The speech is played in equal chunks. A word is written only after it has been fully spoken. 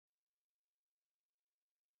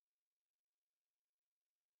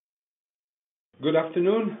Good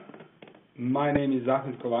afternoon. My name is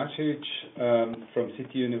Ahmed Kovacevic from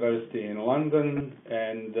City University in London,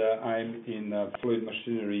 and I'm in Fluid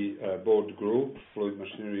Machinery Board Group. Fluid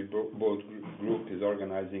Machinery Board Group is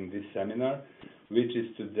organizing this seminar, which is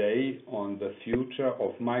today on the future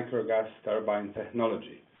of microgas turbine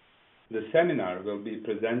technology. The seminar will be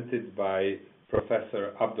presented by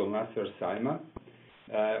Professor Abdulnasser Saima,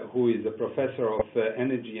 who is a professor of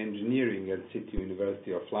energy engineering at City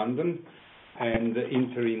University of London and the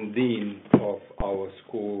interim dean of our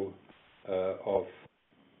School of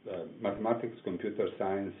Mathematics, Computer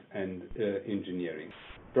Science and Engineering.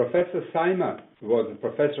 Professor Saima was a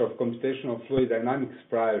professor of computational fluid dynamics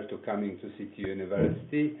prior to coming to City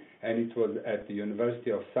University, and it was at the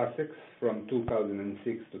University of Sussex from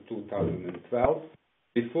 2006 to 2012.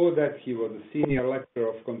 Before that, he was a senior lecturer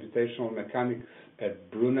of computational mechanics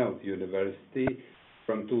at Brunel University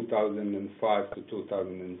from 2005 to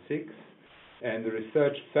 2006, and a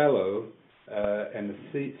research fellow and a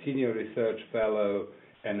senior research fellow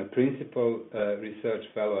and a principal research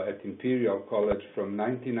fellow at Imperial College from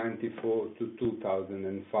 1994 to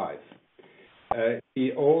 2005.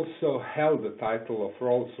 He also held the title of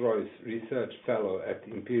Rolls-Royce Research Fellow at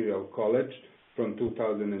Imperial College from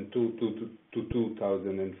 2002 to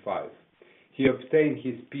 2005. He obtained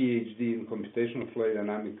his PhD in computational fluid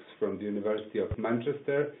dynamics from the University of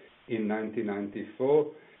Manchester in 1994,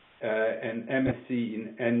 an MSc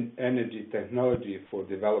in energy technology for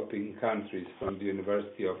developing countries from the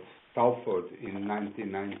University of Salford in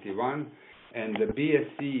 1991, and a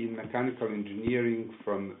BSc in mechanical engineering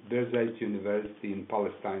from Birzeit University in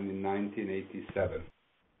Palestine in 1987.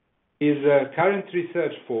 His current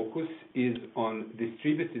research focus is on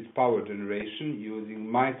distributed power generation using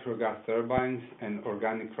microgas turbines and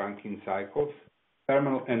organic Rankine cycles,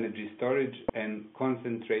 thermal energy storage, and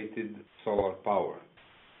concentrated solar power.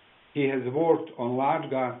 He has worked on large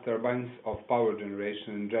gas turbines of power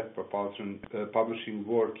generation and jet propulsion, publishing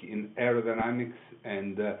work in aerodynamics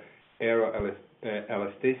and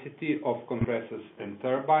aeroelasticity of compressors and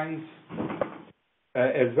turbines,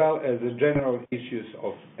 as well as the general issues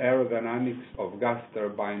of aerodynamics of gas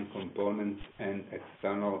turbine components and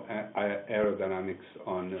external aerodynamics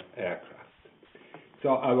on aircraft.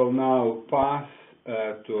 So I will now pass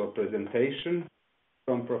to a presentation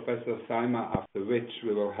from Professor Saima, after which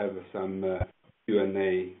we will have some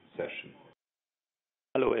Q&A session.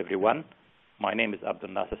 Hello everyone. My name is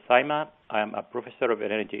Abdulnasser Saima. I am a professor of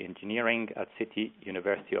energy engineering at City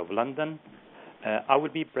University of London. I will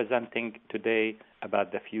be presenting today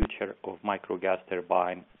about the future of microgas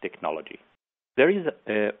turbine technology. There is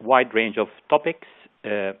a wide range of topics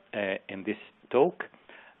in this talk,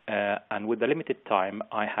 and with the limited time,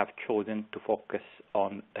 I have chosen to focus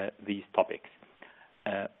on these topics.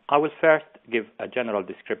 I will first give a general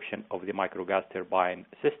description of the microgas turbine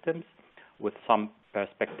systems with some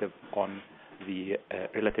perspective on the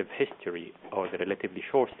relative history or the relatively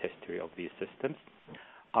short history of these systems.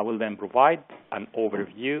 I will then provide an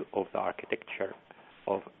overview of the architecture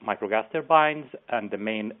of microgas turbines and the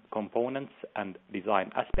main components and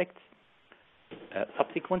design aspects.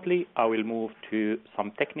 Subsequently, I will move to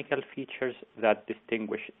some technical features that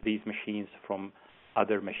distinguish these machines from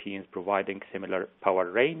other machines providing similar power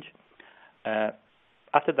range.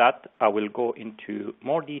 After that, I will go into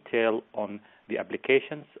more detail on the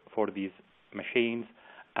applications for these machines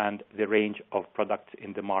and the range of products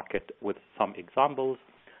in the market with some examples.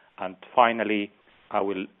 And finally, I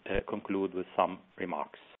will conclude with some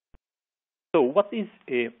remarks. So what is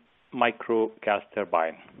a microgas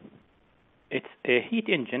turbine? It's a heat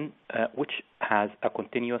engine which has a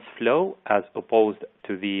continuous flow as opposed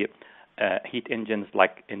to the heat engines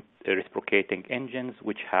like reciprocating engines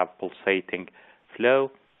which have pulsating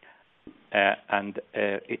flow, and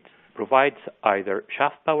it provides either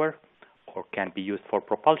shaft power or can be used for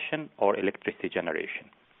propulsion or electricity generation.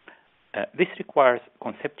 This requires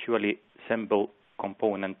conceptually simple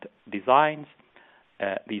component designs.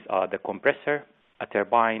 These are the compressor, a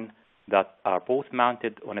turbine that are both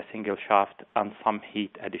mounted on a single shaft, and some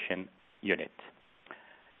heat addition unit.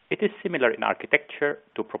 It is similar in architecture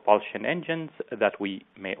to propulsion engines that we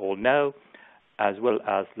may all know, as well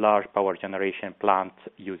as large power generation plants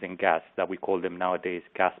using gas that we call them nowadays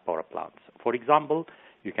gas power plants. For example,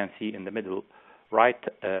 you can see in the middle right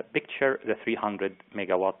picture the 300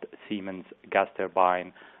 megawatt Siemens gas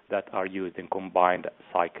turbine that are used in combined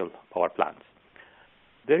cycle power plants.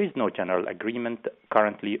 There is no general agreement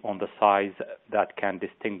currently on the size that can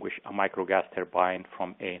distinguish a microgas turbine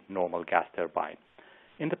from a normal gas turbine.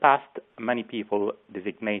 In the past, many people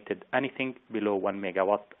designated anything below 1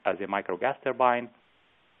 megawatt as a microgas turbine.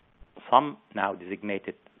 Some now designate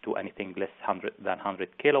it to anything less than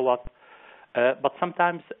 100 kilowatt. But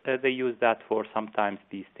sometimes they use that for sometimes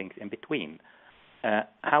these things in between.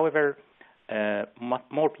 However,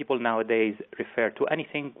 more people nowadays refer to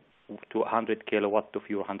anything to 100 kilowatt to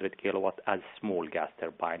few hundred kilowatt as small gas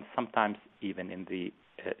turbines, sometimes even in the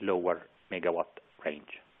lower megawatt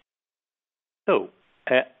range. So,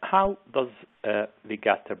 how does the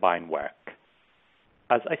gas turbine work?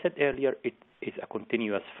 As I said earlier, it is a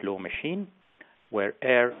continuous flow machine where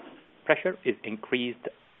air pressure is increased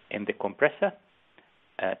in the compressor.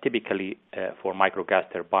 Typically, for micro gas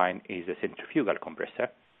turbine is a centrifugal compressor.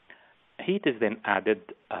 Heat is then added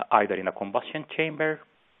either in a combustion chamber,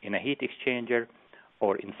 in a heat exchanger,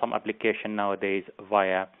 or in some application nowadays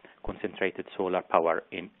via concentrated solar power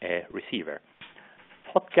in a receiver.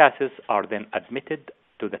 Hot gases are then admitted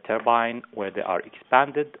to the turbine where they are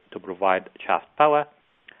expanded to provide shaft power.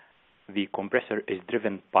 The compressor is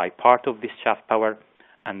driven by part of this shaft power,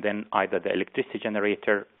 and then either the electricity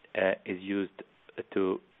generator is used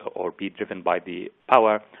to or be driven by the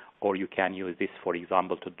power, or you can use this, for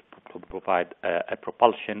example, to provide a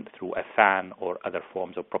propulsion through a fan or other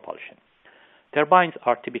forms of propulsion. Turbines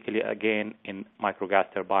are typically, again, in microgas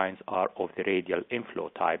turbines are of the radial inflow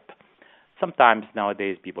type. Sometimes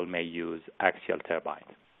nowadays people may use axial turbines.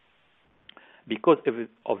 Because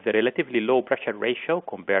of the relatively low pressure ratio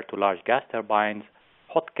compared to large gas turbines,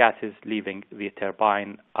 hot gases leaving the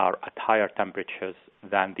turbine are at higher temperatures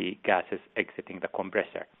than the gases exiting the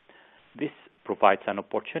compressor. This provides an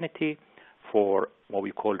opportunity for what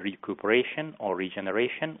we call recuperation or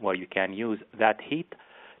regeneration, where you can use that heat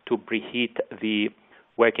to preheat the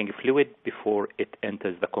working fluid before it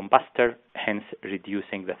enters the combustor, hence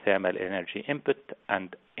reducing the thermal energy input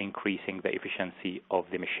and increasing the efficiency of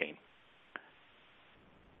the machine.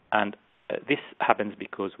 And this happens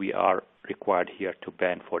because we are required here to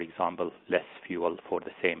burn, for example, less fuel for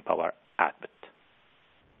the same power output.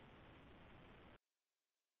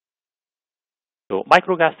 So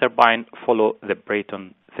microgas turbine follow the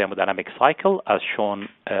Brayton thermodynamic cycle as shown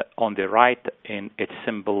on the right in its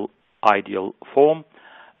simple ideal form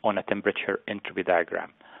on a temperature entropy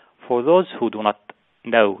diagram. For those who do not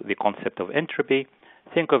know the concept of entropy,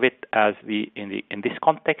 think of it as in this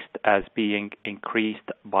context as being increased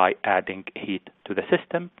by adding heat to the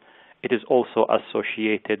system. It is also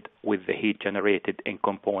associated with the heat generated in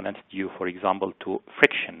components due, for example, to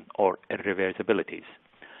friction or irreversibilities.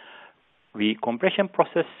 The compression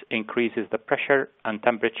process increases the pressure and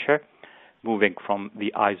temperature, moving from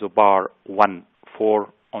the isobar 1,4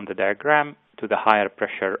 on the diagram to the higher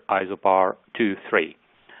pressure isobar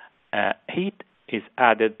 2,3. Heat is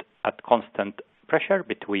added at constant pressure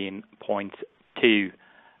between points 2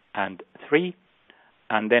 and 3,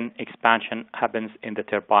 and then expansion happens in the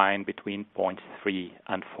turbine between points 3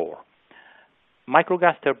 and 4.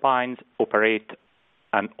 Microgas turbines operate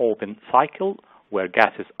an open cycle where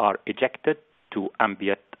gases are ejected to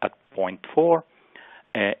ambient at point 4.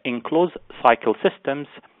 In closed cycle systems,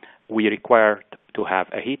 we require to have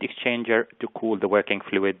a heat exchanger to cool the working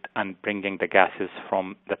fluid and bringing the gases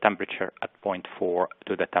from the temperature at point 4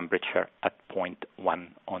 to the temperature at point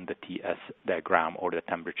 1 on the TS diagram or the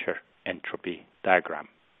temperature entropy diagram.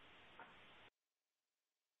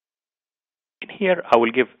 In here, I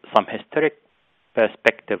will give some historic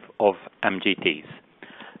perspective of MGTs.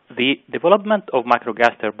 The development of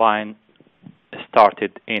microgas turbine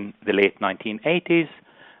started in the late 1980s.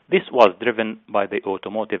 This was driven by the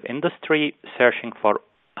automotive industry searching for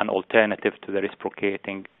an alternative to the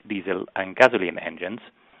reciprocating diesel and gasoline engines,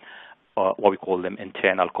 or what we call them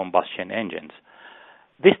internal combustion engines.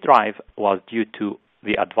 This drive was due to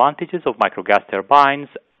the advantages of microgas turbines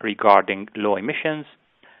regarding low emissions,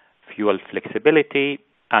 fuel flexibility,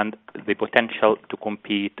 and the potential to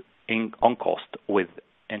compete on cost with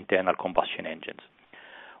internal combustion engines.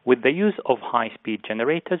 With the use of high-speed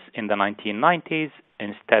generators in the 1990s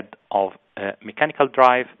instead of mechanical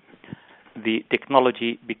drive, the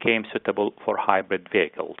technology became suitable for hybrid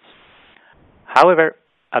vehicles. However,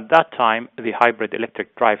 at that time, the hybrid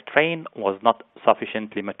electric drivetrain was not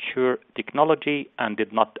sufficiently mature technology and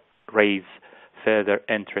did not raise further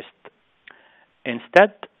interest.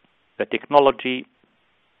 Instead, the technology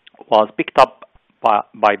was picked up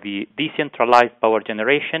by the decentralized power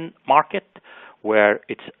generation market, where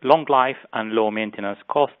its long life and low maintenance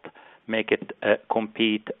cost make it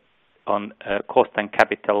compete on cost and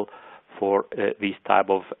capital for these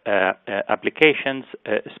type of applications,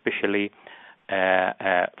 especially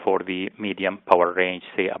for the medium power range,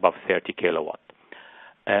 say above 30 kilowatt.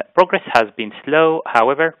 Progress has been slow,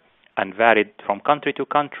 however, and varied from country to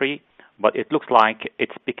country, but it looks like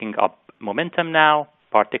it's picking up momentum now,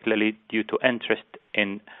 particularly due to interest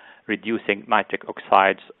in reducing nitric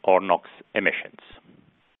oxides or NOx emissions.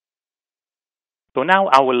 So now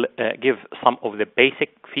I will give some of the basic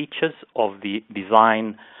features of the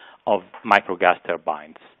design of microgas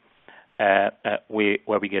turbines,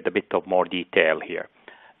 where we get a bit of more detail here.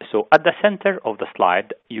 So at the center of the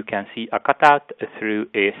slide, you can see a cutout through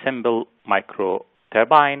a simple micro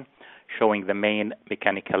turbine showing the main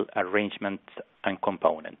mechanical arrangements and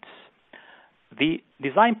components. The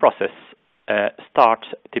design process starts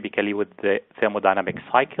typically with the thermodynamic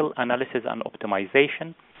cycle analysis and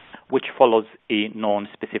optimization, which follows a known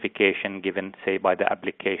specification given, say, by the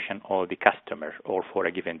application or the customer or for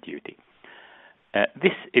a given duty.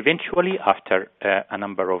 This eventually, after a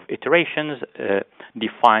number of iterations,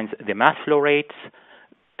 defines the mass flow rates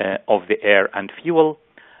of the air and fuel,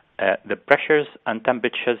 the pressures and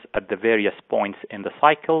temperatures at the various points in the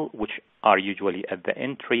cycle, which are usually at the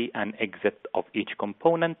entry and exit of each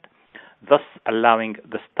component, thus allowing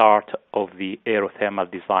the start of the aerothermal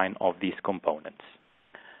design of these components.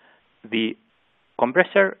 The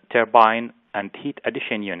compressor, turbine, and heat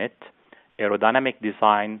addition unit, aerodynamic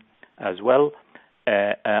design as well,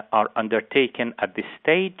 are undertaken at this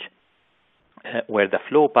stage, where the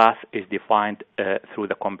flow path is defined through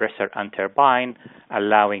the compressor and turbine,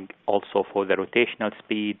 allowing also for the rotational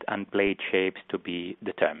speed and blade shapes to be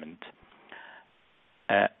determined.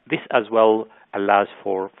 This as well allows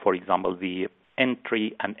for example, the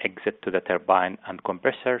entry and exit to the turbine and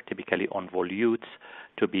compressor, typically on volutes,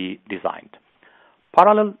 to be designed.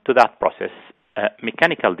 Parallel to that process,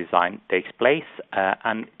 mechanical design takes place,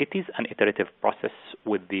 and it is an iterative process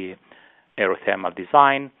with the aerothermal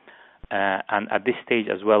design. And at this stage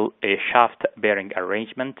as well, a shaft bearing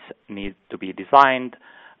arrangement needs to be designed,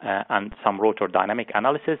 and some rotor dynamic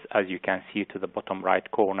analysis, as you can see to the bottom right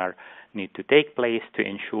corner, need to take place to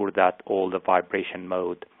ensure that all the vibration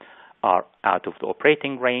modes are out of the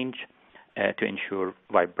operating range, to ensure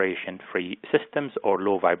vibration-free systems or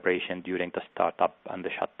low vibration during the startup and the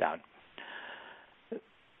shutdown.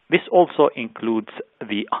 This also includes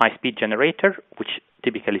the high-speed generator, which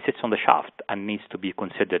typically sits on the shaft and needs to be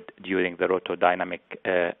considered during the rotordynamic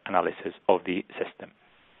analysis of the system.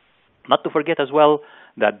 Not to forget as well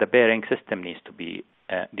that the bearing system needs to be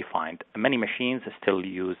defined. Many machines still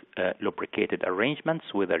use lubricated arrangements,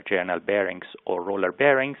 whether journal bearings or roller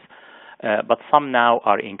bearings, but some now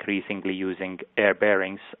are increasingly using air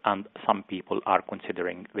bearings, and some people are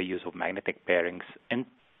considering the use of magnetic bearings, in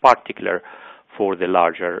particular for the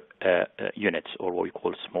larger units, or what we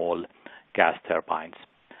call small gas turbines.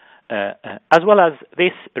 As well as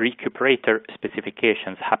this, recuperator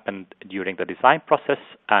specifications happened during the design process,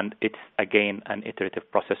 and it's again an iterative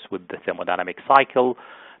process with the thermodynamic cycle,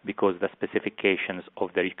 because the specifications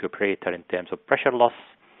of the recuperator in terms of pressure loss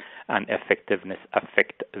and effectiveness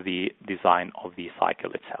affect the design of the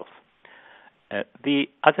cycle itself. As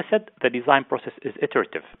I said, the design process is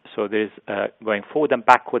iterative, so there's going forward and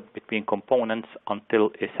backward between components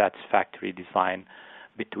until a satisfactory design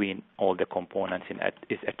between all the components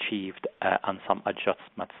is achieved, and some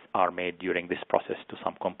adjustments are made during this process to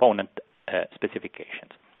some component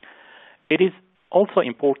specifications. It is also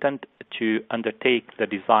important to undertake the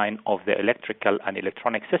design of the electrical and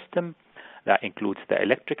electronic system. That includes the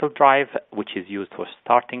electrical drive, which is used for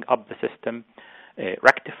starting up the system, a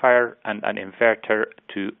rectifier and an inverter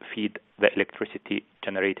to feed the electricity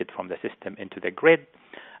generated from the system into the grid,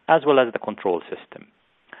 as well as the control system.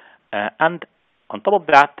 And on top of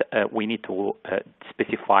that, we need to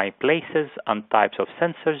specify places and types of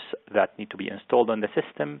sensors that need to be installed on the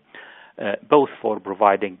system, both for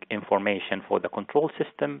providing information for the control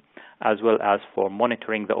system, as well as for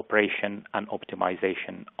monitoring the operation and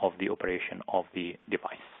optimization of the operation of the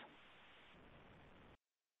device.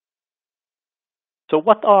 So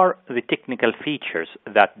what are the technical features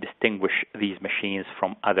that distinguish these machines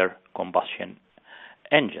from other combustion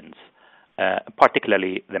engines?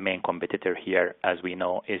 Particularly the main competitor here, as we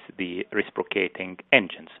know, is the reciprocating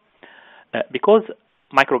engines. Because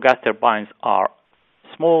microgas turbines are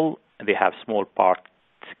small, they have small parts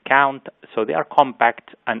count, so they are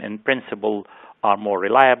compact and in principle are more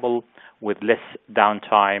reliable with less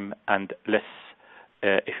downtime and less,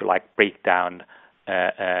 if you like, breakdown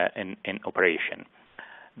in operation.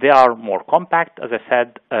 They are more compact, as I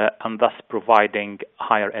said, and thus providing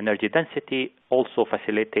higher energy density, also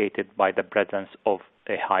facilitated by the presence of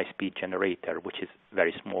a high-speed generator, which is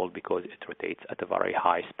very small because it rotates at a very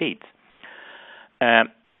high speeds.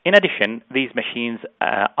 In addition, these machines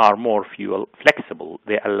are more fuel flexible.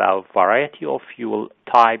 They allow variety of fuel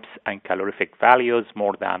types and calorific values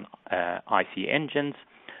more than IC engines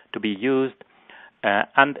to be used,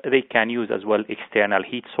 and they can use as well external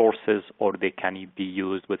heat sources, or they can be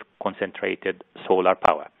used with concentrated solar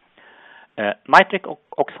power. Nitric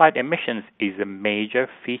oxide emissions is a major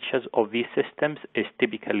features of these systems, is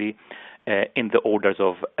typically in the orders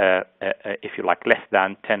of, if you like, less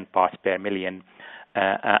than 10 parts per million,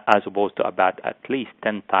 as opposed to about at least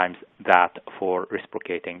 10 times that for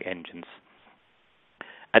reciprocating engines.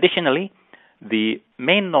 Additionally, the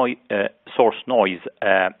main source noise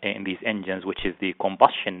in these engines, which is the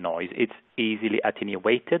combustion noise, it's easily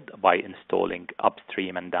attenuated by installing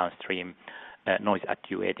upstream and downstream noise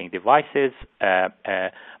attenuating devices,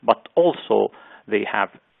 but also they have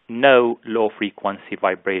no low frequency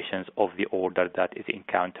vibrations of the order that is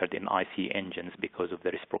encountered in IC engines because of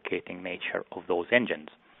the reciprocating nature of those engines.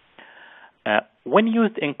 When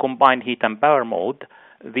used in combined heat and power mode,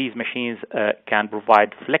 these machines can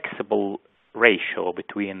provide flexible ratio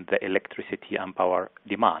between the electricity and power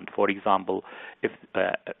demand. For example, if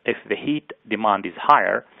the heat demand is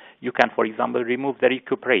higher, you can, for example, remove the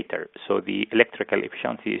recuperator, so the electrical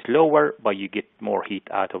efficiency is lower, but you get more heat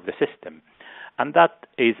out of the system. And that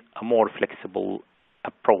is a more flexible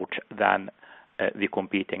approach than the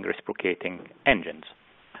competing reciprocating engines.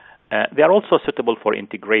 They are also suitable for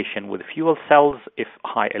integration with fuel cells if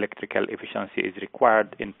high electrical efficiency is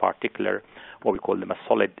required, in particular what we call them a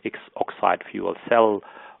solid oxide fuel cell,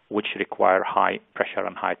 which require high pressure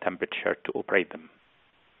and high temperature to operate them.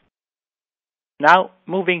 Now,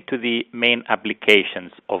 moving to the main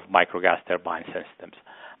applications of microgas turbine systems.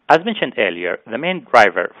 As mentioned earlier, the main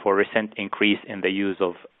driver for recent increase in the use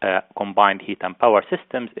of combined heat and power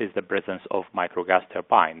systems is the presence of microgas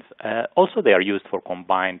turbines. Also, they are used for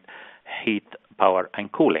combined heat, power,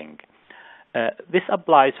 and cooling. This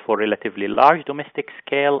applies for relatively large domestic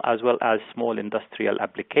scale as well as small industrial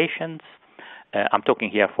applications. I'm talking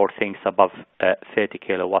here for things above 30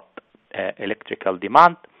 kilowatt electrical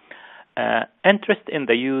demand. Interest in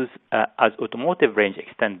the use as automotive range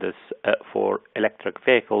extenders for electric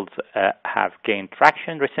vehicles have gained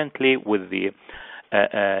traction recently with the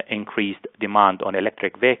increased demand on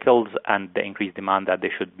electric vehicles and the increased demand that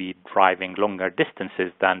they should be driving longer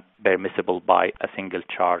distances than permissible by a single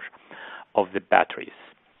charge of the batteries.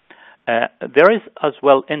 There is as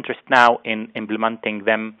well interest now in implementing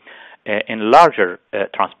them in larger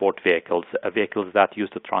transport vehicles, vehicles that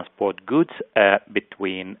used to transport goods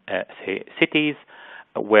between, say, cities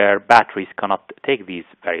where batteries cannot take these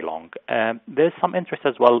very long. There's some interest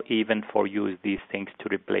as well even for use these things to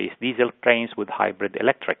replace diesel trains with hybrid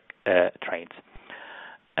electric trains.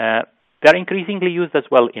 They're increasingly used as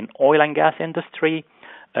well in oil and gas industry,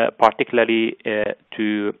 particularly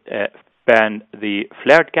to burn the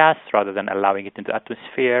flared gas rather than allowing it into the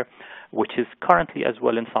atmosphere, which is currently as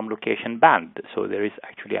well in some location banned. So there is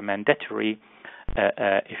actually a mandatory,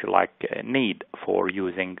 if you like, need for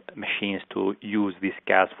using machines to use this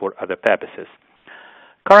gas for other purposes.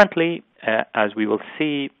 Currently, as we will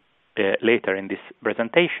see later in this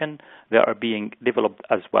presentation, they are being developed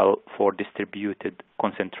as well for distributed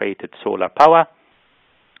concentrated solar power.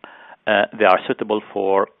 They are suitable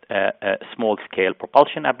for small-scale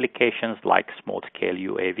propulsion applications like small-scale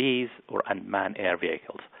UAVs or unmanned air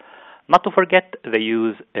vehicles. Not to forget the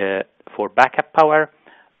use for backup power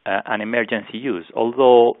and emergency use,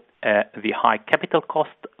 although the high capital cost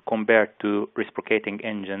compared to reciprocating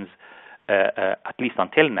engines, at least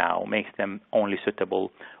until now, makes them only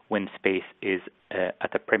suitable when space is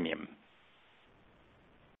at a premium.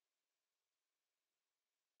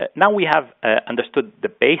 Now we have understood the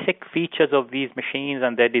basic features of these machines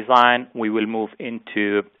and their design, we will move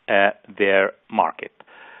into their market.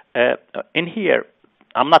 In here,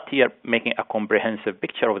 I'm not here making a comprehensive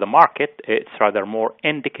picture of the market. It's rather more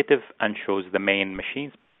indicative and shows the main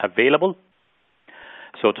machines available.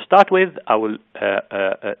 So to start with, I will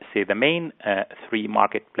say the main three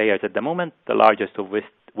market players at the moment, the largest of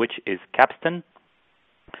which is Capstan,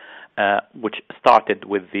 which started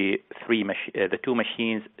with the two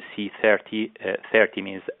machines, C30, 30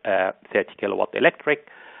 means 30 kilowatt electric,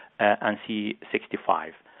 and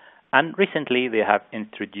C65. And recently they have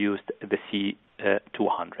introduced the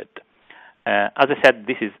C200. As I said,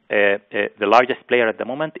 this is the largest player at the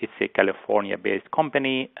moment. It's a California-based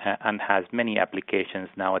company and has many applications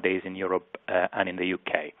nowadays in Europe and in the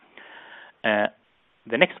UK.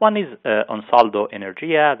 The next one is Ansaldo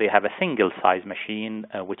Energia. They have a single-size machine,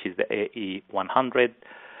 which is the AE100.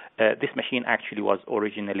 This machine actually was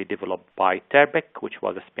originally developed by Turbine, which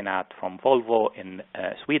was a spin-out from Volvo in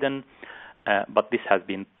Sweden, but this has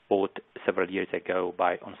been bought several years ago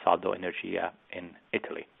by Ansaldo Energia in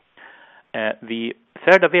Italy. The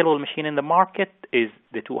third available machine in the market is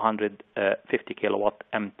the 250 kilowatt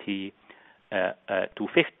MT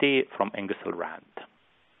 250 from Ingersoll Rand.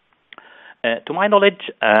 To my knowledge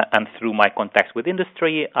and through my contacts with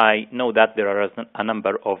industry, I know that there are a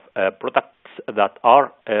number of products that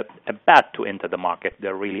are about to enter the market.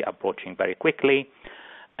 They're really approaching very quickly.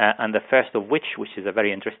 And the first of which is a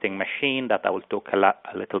very interesting machine that I will talk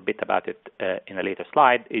a little bit about it in a later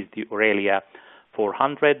slide, is the Aurelia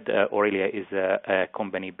 400. Aurelia is a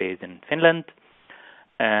company based in Finland.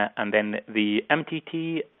 And then the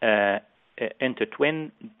MGT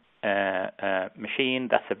intertwin machine,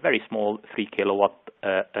 that's a very small 3 kilowatt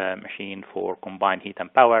machine for combined heat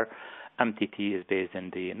and power. MGT is based in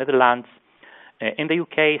the Netherlands. In the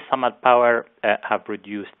UK, Samad Power have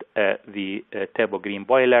produced the turbo green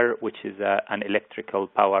boiler, which is an electrical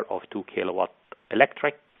power of 2 kilowatt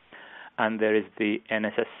electric. And there is the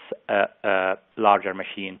NSS larger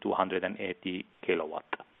machine, 280 kilowatt.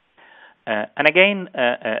 And again,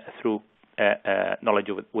 through knowledge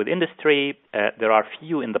with industry, there are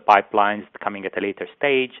few in the pipelines coming at a later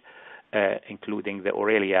stage, including the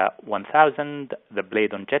Aurelia 1000, the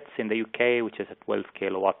Brayton jets in the UK, which is a 12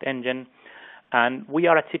 kilowatt engine. And we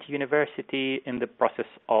are at City University in the process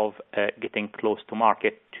of getting close to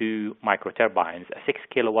market to microturbines, a 6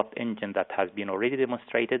 kilowatt engine that has been already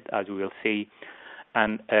demonstrated, as we will see,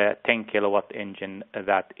 and a 10 kilowatt engine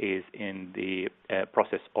that is in the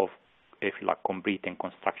process of, if you like, completing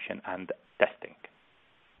construction and testing.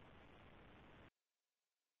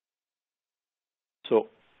 So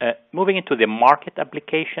moving into the market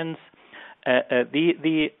applications,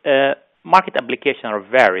 the market applications are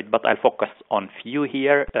varied, but I'll focus on few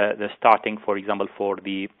here. They're starting, for example, for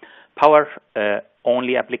the power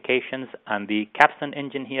only applications, and the capstan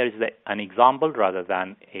engine here is an example rather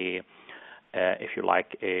than a, if you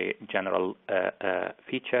like, a general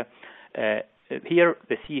feature. Here,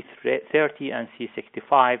 the C30 and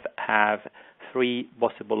C65 have 3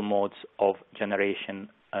 possible modes of generation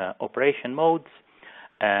operation modes.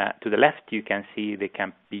 To the left, you can see they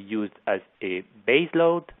can be used as a base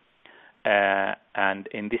load. And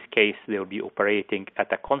in this case, they will be operating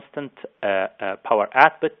at a constant power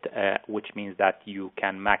output, which means that you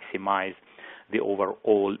can maximize the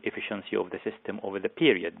overall efficiency of the system over the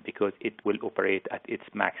period, because it will operate at its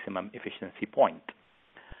maximum efficiency point.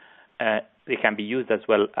 They can be used as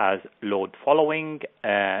well as load following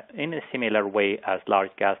in a similar way as large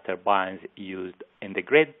gas turbines used in the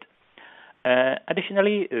grid.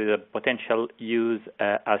 Additionally, the potential use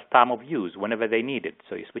as time of use whenever they need it.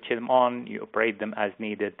 So you switch them on, you operate them as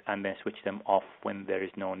needed, and then switch them off when there is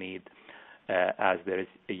no need, as there is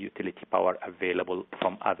a utility power available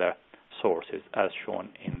from other sources, as shown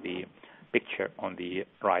in the picture on the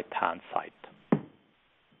right-hand side.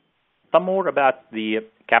 Some more about the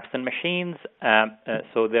capstan machines.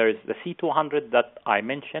 So there is the C200 that I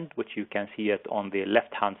mentioned, which you can see it on the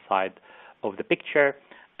left-hand side of the picture,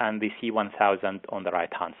 and the C1000 on the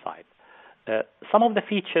right-hand side. Some of the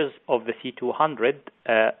features of the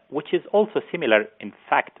C200, which is also similar, in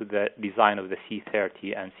fact, to the design of the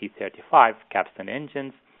C30 and C35 capstan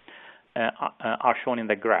engines, are shown in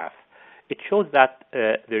the graph. It shows that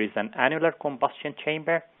there is an annular combustion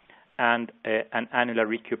chamber and an annular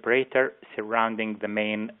recuperator surrounding the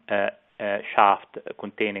main shaft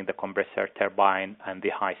containing the compressor, turbine, and the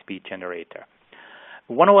high-speed generator.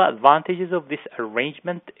 One of the advantages of this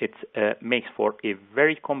arrangement, it makes for a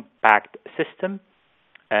very compact system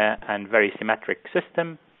and very symmetric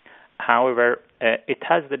system. However, it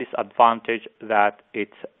has the disadvantage that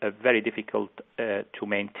it's very difficult to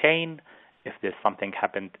maintain if there's something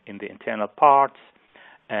happened in the internal parts,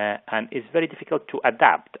 and it's very difficult to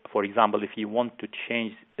adapt. For example, if you want to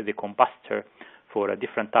change the combustor for a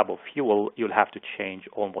different type of fuel, you'll have to change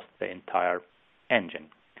almost the entire engine.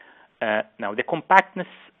 Now, the compactness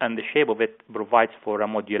and the shape of it provides for a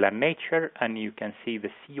modular nature, and you can see the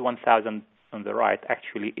C1000 on the right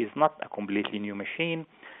actually is not a completely new machine.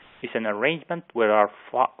 It's an arrangement where our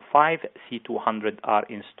 5 C200 are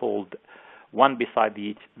installed one beside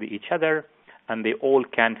each other, and they all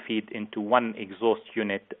can feed into one exhaust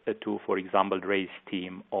unit to, for example, raise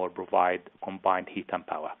steam or provide combined heat and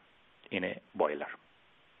power in a boiler.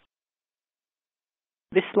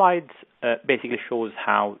 This slide basically shows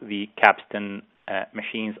how the capstan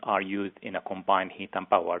machines are used in a combined heat and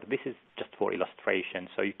power. This is just for illustration.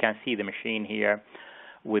 So you can see the machine here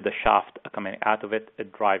with the shaft coming out of it,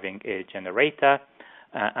 driving a generator,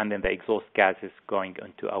 and then the exhaust gas is going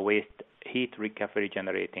into a waste heat recovery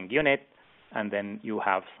generating unit, and then you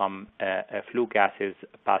have some flue gases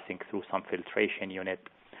passing through some filtration unit.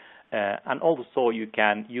 And also you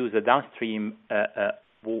can use the downstream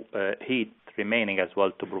heat remaining as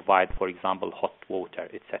well to provide, for example, hot water,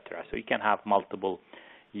 etc. So you can have multiple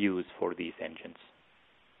use for these engines.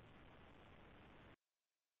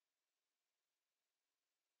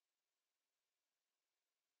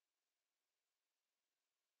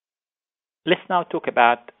 Let's now talk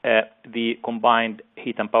about the combined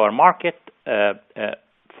heat and power market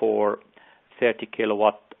for 30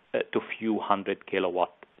 kilowatt to few hundred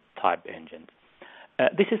kilowatt type engines.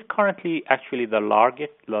 This is currently actually the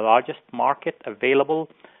largest market available,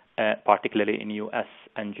 particularly in US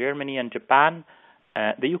and Germany and Japan.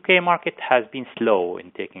 The UK market has been slow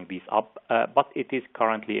in taking these up, but it is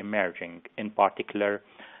currently emerging. In particular,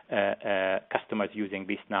 customers using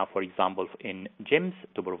this now, for example, in gyms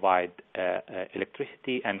to provide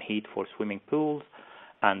electricity and heat for swimming pools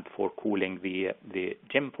and for cooling the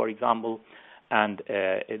gym, for example. And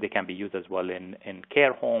they can be used as well in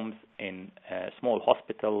care homes, in small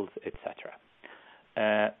hospitals,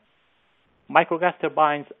 etc. Microgas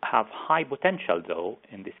turbines have high potential, though,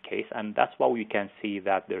 in this case, and that's why we can see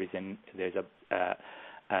that there's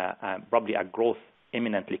probably a growth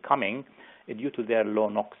imminently coming due to their low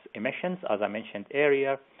NOx emissions, as I mentioned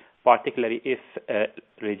earlier, particularly if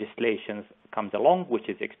legislation comes along, which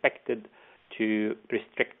is expected to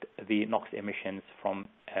restrict the NOx emissions from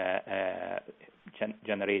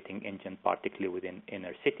generating engine, particularly within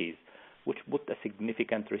inner cities, which put a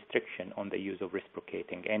significant restriction on the use of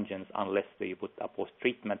reciprocating engines unless they put a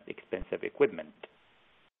post-treatment expensive equipment.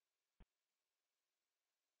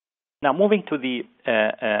 Now, moving to the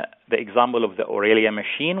example of the Aurelia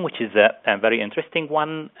machine, which is a very interesting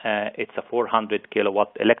one. It's a 400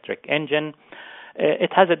 kilowatt electric engine.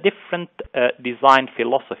 It has a different design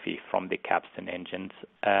philosophy from the capstan engines.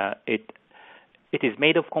 It is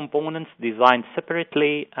made of components designed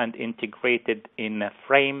separately and integrated in a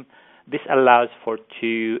frame. This allows for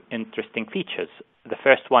two interesting features. The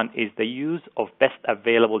first one is the use of best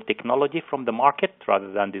available technology from the market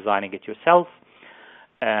rather than designing it yourself.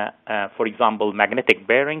 For example, magnetic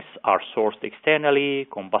bearings are sourced externally,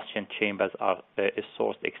 combustion chambers is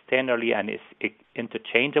sourced externally and is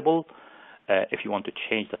interchangeable. If you want to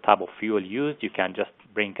change the type of fuel used, you can just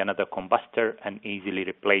bring another combustor and easily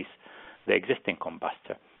replace the existing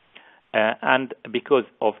combustor. And because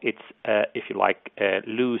of its, if you like,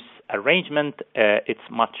 loose arrangement, it's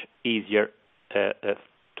much easier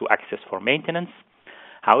to access for maintenance.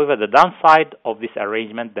 However, the downside of this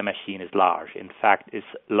arrangement, the machine is large. In fact, it's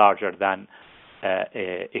larger than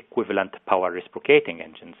equivalent power reciprocating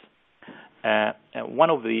engines.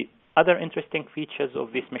 One of the other interesting features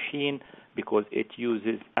of this machine, because it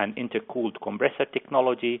uses an intercooled compressor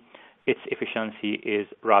technology, its efficiency is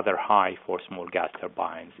rather high for small gas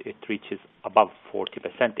turbines. It reaches above 40%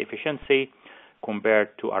 efficiency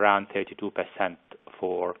compared to around 32%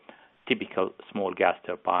 for typical small gas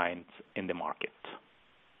turbines in the market.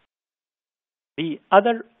 The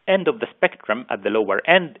other end of the spectrum, at the lower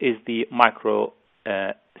end, is the micro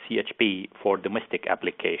CHP for domestic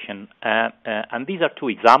application. And these are two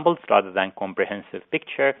examples rather than comprehensive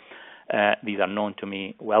picture. These are known to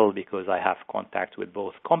me well because I have contact with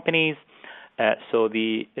both companies. So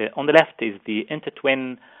on the left is the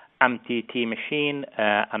Intertwin MGT machine,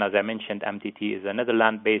 and as I mentioned, MGT is a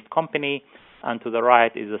Netherlands-based company, and to the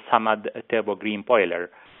right is a Samad turbo green boiler.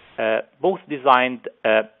 Both designed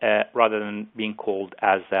rather than being called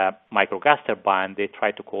as a microgas turbine, they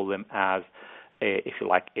try to call them as, if you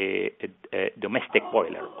like, a domestic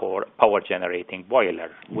boiler or power generating boiler,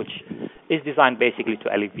 which is designed basically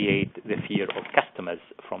to alleviate the fear of customers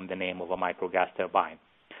from the name of a microgas turbine.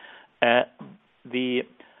 The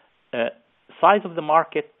size of the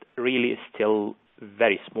market really is still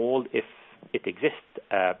very small, if it exists.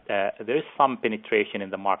 There is some penetration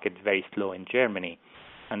in the market, very slow in Germany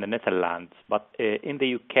and the Netherlands, but in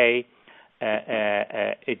the UK,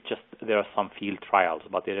 there are some field trials,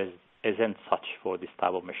 but there isn't such for this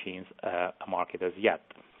type of machines a market as yet.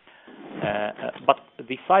 But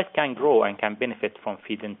the size can grow and can benefit from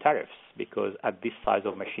feed-in tariffs, because at this size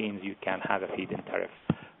of machines you can have a feed-in tariff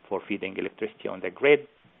for feeding electricity on the grid.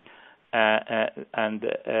 And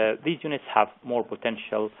these units have more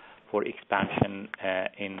potential for expansion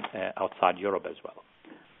in outside Europe as well.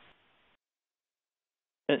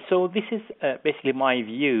 So this is basically my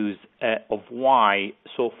views of why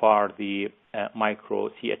so far the micro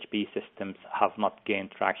CHP systems have not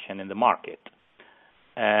gained traction in the market.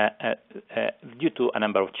 Due to a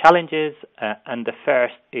number of challenges, and the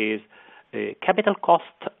first is capital cost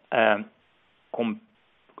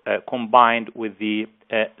combined with the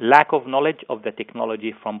lack of knowledge of the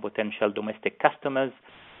technology from potential domestic customers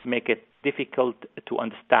make it difficult to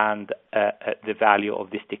understand the value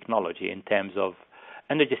of this technology in terms of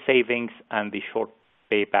energy savings and the short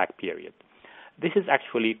payback period. this is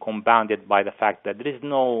actually compounded by the fact that there is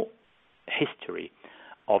no history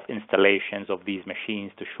of installations of these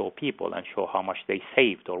machines to show people and show how much they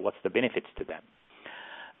saved or what's the benefits to them.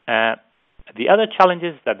 The other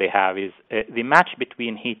challenges that they have is the match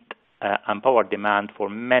between heat and power demand for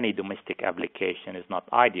many domestic applications is not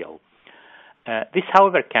ideal. This,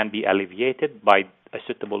 however, can be alleviated by a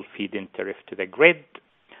suitable feed-in tariff to the grid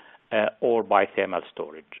or by thermal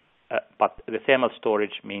storage. But the thermal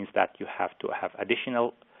storage means that you have to have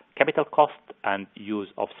additional capital cost and use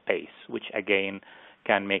of space, which again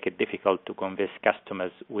can make it difficult to convince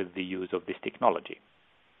customers with the use of this technology.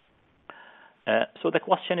 So the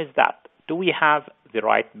question is that, do we have the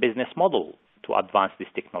right business model to advance this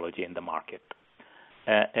technology in the market?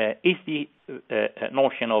 Is the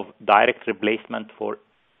notion of direct replacement for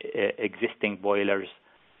existing boilers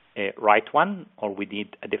a right one, or we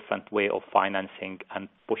need a different way of financing and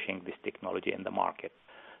pushing this technology in the market?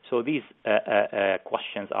 So these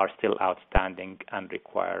questions are still outstanding and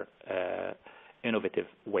require innovative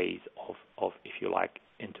ways of, if you like,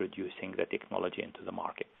 introducing the technology into the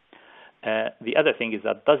market. The other thing is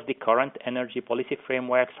that, does the current energy policy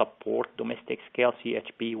framework support domestic scale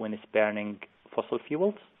CHP when it's burning fossil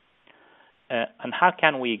fuels? And how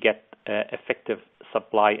can we get effective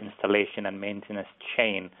supply, installation, and maintenance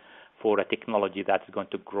chain for a technology that's going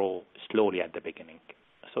to grow slowly at the beginning?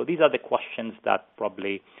 So these are the questions that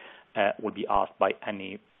probably will be asked by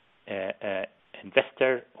any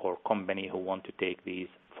investor or company who want to take these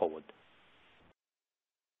forward.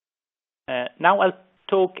 Now I'll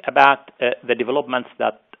talk about the developments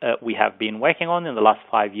that we have been working on in the last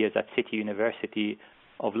 5 years at City University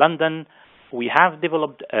of London. We have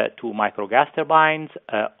developed 2 micro gas turbines,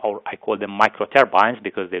 or I call them micro turbines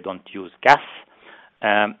because they don't use gas.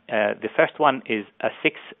 The first one is a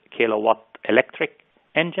 6 kilowatt electric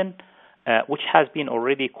engine, which has been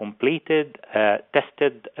already completed,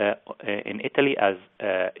 tested in Italy, as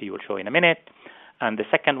you will show in a minute. And the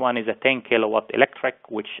second one is a 10 kilowatt electric,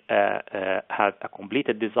 which has a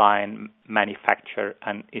completed design, manufacture,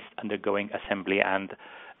 and is undergoing assembly and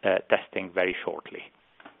testing very shortly.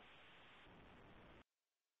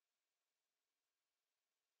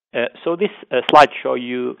 So this slide shows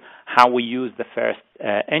you how we use the first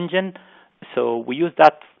engine. So we use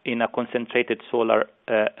that in a concentrated solar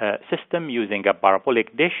system using a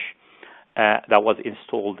parabolic dish that was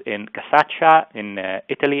installed in Casaccia in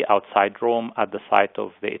Italy, outside Rome, at the site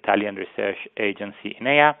of the Italian research agency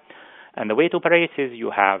IMechE. And the way it operates is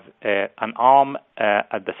you have an arm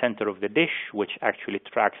at the center of the dish, which actually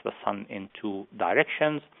tracks the sun in 2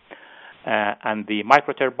 directions. And the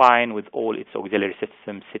microturbine with all its auxiliary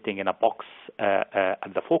systems sitting in a box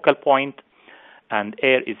at the focal point, and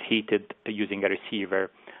air is heated using a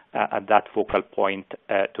receiver at that focal point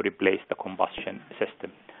to replace the combustion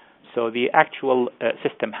system. So the actual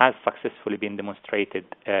system has successfully been demonstrated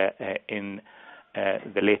in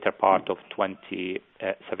the later part of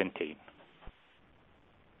 2017.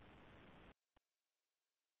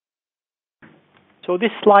 So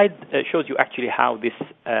this slide shows you actually how this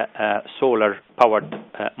solar-powered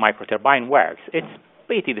microturbine works. It's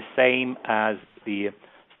pretty the same as the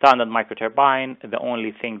standard microturbine. The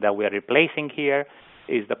only thing that we are replacing here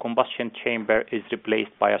is the combustion chamber is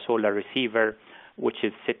replaced by a solar receiver, which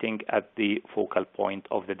is sitting at the focal point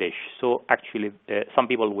of the dish. So actually, some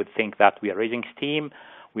people would think that we are raising steam.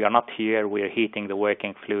 We are not here. We are heating the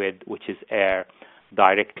working fluid, which is air,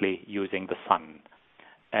 directly using the sun.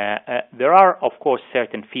 There are, of course,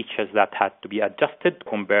 certain features that had to be adjusted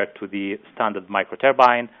compared to the standard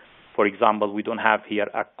microturbine. For example, we don't have here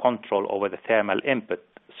a control over the thermal input,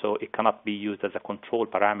 so it cannot be used as a control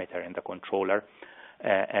parameter in the controller.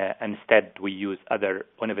 Instead, we use other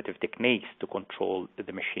innovative techniques to control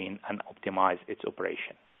the machine and optimize its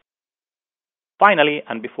operation. Finally,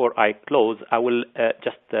 and before I close, I will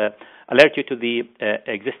just alert you to the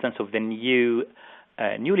existence of the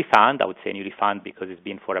newly found, I would say newly found because it's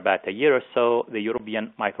been for about a year or so, the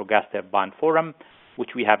European Microgas Turbine Forum,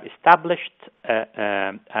 which we have established,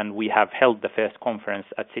 and we have held the first conference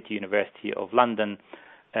at City University of London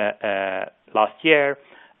last year.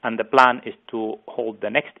 And the plan is to hold the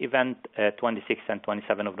next event, 26th and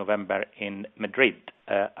 27th of November in Madrid,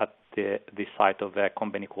 at the site of a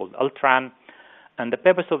company called Ultran. And the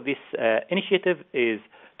purpose of this initiative is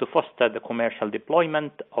to foster the commercial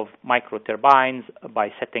deployment of microturbines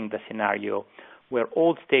by setting the scenario where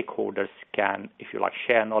all stakeholders can, if you like,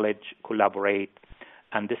 share knowledge, collaborate,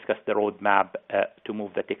 and discuss the roadmap to move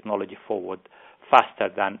the technology forward faster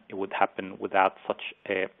than it would happen without such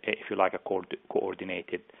a, if you like, a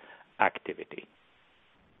coordinated activity.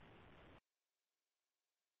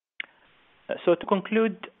 So to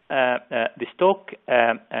conclude, this talk,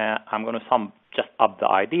 I'm going to sum just up the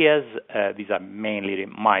ideas. These are mainly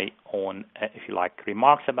my own, if you like,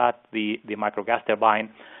 remarks about the micro gas turbine.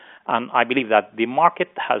 And I believe that the market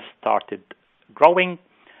has started growing,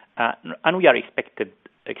 and we are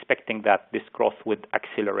expecting that this growth would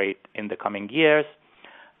accelerate in the coming years.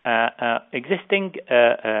 Existing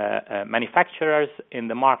manufacturers in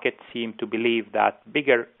the market seem to believe that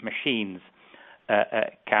bigger machines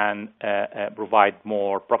can provide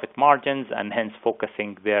more profit margins, and hence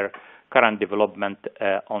focusing their current development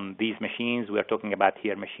on these machines. We are talking about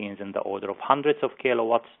here machines in the order of hundreds of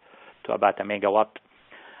kilowatts to about a megawatt.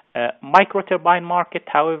 Micro turbine market,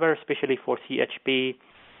 however, especially for CHP,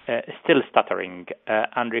 is still stuttering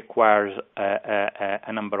and requires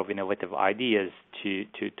a number of innovative ideas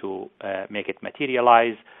to make it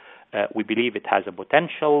materialize. We believe it has a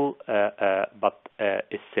potential, but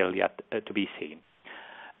is still yet to be seen.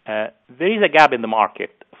 There is a gap in the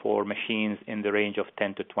market for machines in the range of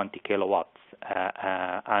 10 to 20 kilowatts,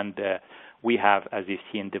 and we have, as you've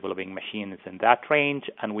seen, developing machines in that range,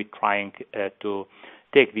 and we're trying to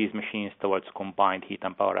take these machines towards combined heat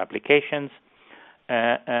and power applications.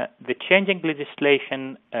 The changing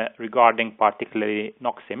legislation regarding particularly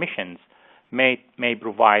NOx emissions may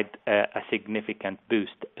provide a significant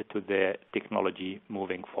boost to the technology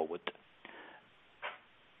moving forward.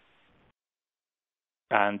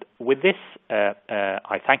 And with this,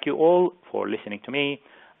 I thank you all for listening to me,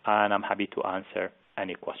 and I'm happy to answer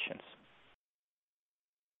any questions.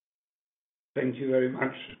 Thank you very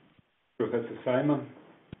much, Professor Simon.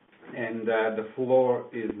 And the floor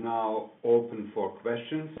is now open for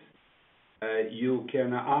questions. You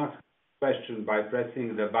can ask questions by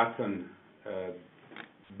pressing the button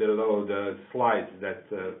below the slides that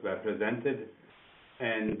were presented.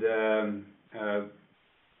 And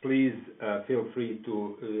please feel free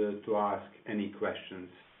to ask any questions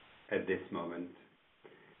at this moment.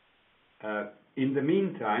 In the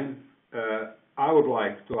meantime, I would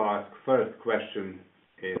like to ask first question,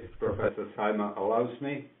 if Professor Simon allows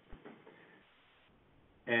me.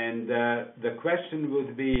 And the question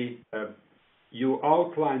would be, you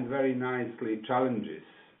outlined very nicely challenges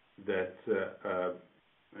that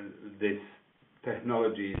this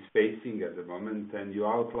technology is facing at the moment, and you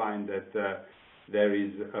outlined that there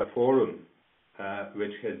is a forum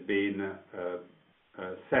which has been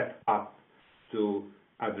set up to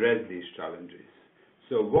address these challenges.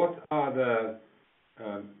 So what are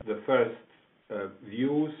the first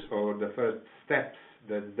views or the first steps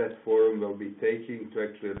that forum will be taking to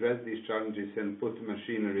actually address these challenges and put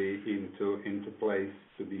machinery into place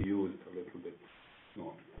to be used a little bit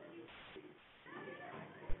more?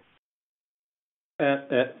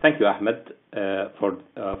 Thank you, Ahmed, for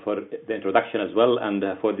the introduction as well, and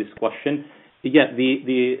for this question. Yeah,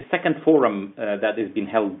 the second forum that is being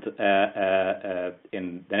held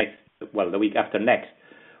in the week after next,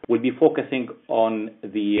 will be focusing on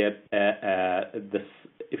the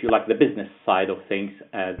if you like, the business side of things,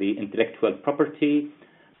 the intellectual property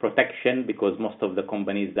protection, because most of the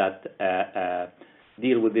companies that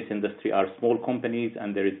deal with this industry are small companies,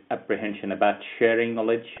 and there is apprehension about sharing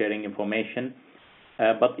knowledge, sharing information.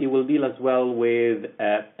 But it will deal as well with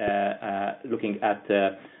looking at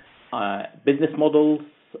business models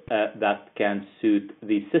that can suit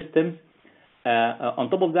these systems. On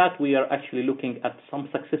top of that, we are actually looking at some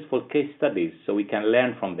successful case studies, so we can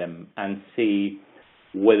learn from them and see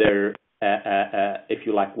whether, if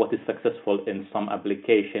you like, what is successful in some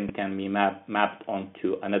application can be mapped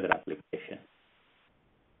onto another application.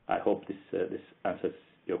 I hope this answers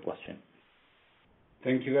your question.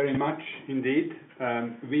 Thank you very much indeed.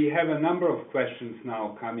 We have a number of questions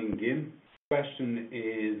now coming in. Question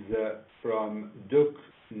is from Duk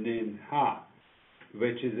Ninh Ha,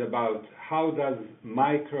 which is about how does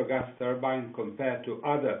micro gas turbine compare to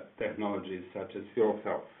other technologies such as fuel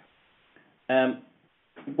cells?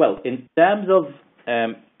 Well, in terms of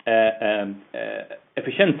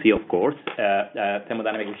efficiency, of course,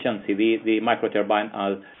 thermodynamic efficiency, the micro turbine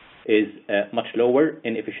is much lower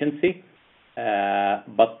in efficiency,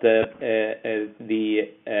 but the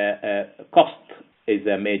cost is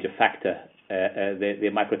a major factor. The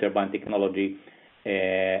micro turbine technology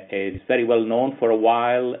is very well known for a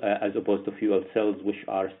while, as opposed to fuel cells, which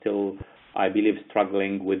are still, I believe,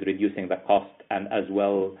 struggling with reducing the cost, and as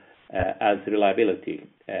well as reliability.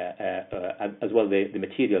 As well, the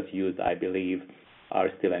materials used, I believe, are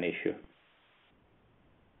still an issue.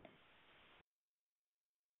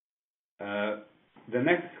 The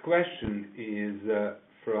next question is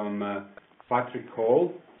from Patrick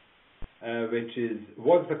Hall, which is,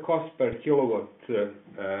 what's the cost per kilowatt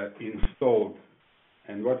installed,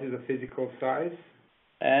 and what is the physical size?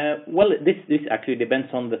 Well, this actually depends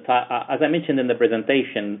on the as I mentioned in the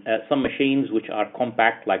presentation, some machines which are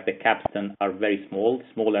compact, like the capstan, are very small,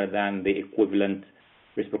 smaller than the equivalent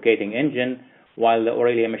reciprocating engine, while the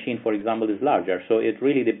Aurelia machine, for example, is larger. So it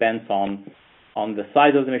really depends on the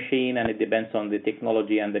size of the machine, and it depends on the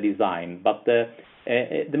technology and the design. But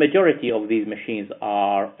the majority of these machines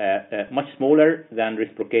are much smaller than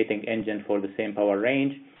reciprocating engine for the same power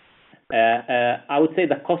range. I would say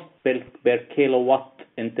the cost per kilowatt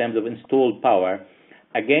in terms of installed power,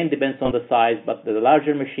 again, depends on the size, but the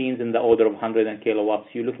larger machines in the order of 100 kilowatts,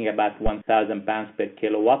 you're looking at about £1,000 per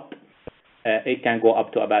kilowatt. It can go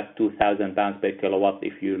up to about £2,000 per kilowatt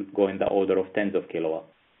if you go in the order of tens of kilowatts.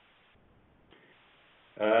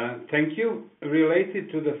 Thank you.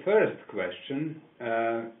 Related to the first question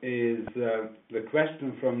is the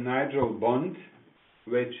question from Nigel Bond,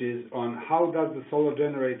 which is on how does the solar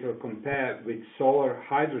generator compare with solar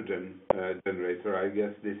hydrogen generator? I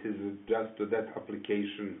guess this is just to that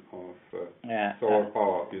application of solar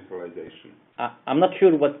power utilization. I'm not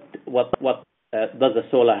sure what does the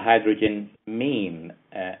solar hydrogen mean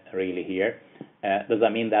really here. Does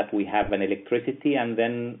that mean that we have an electricity and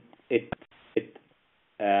then it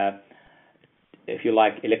if you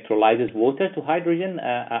like, electrolyzes water to hydrogen?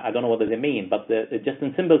 I don't know what does it mean, but just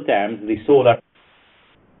in simple terms, the solar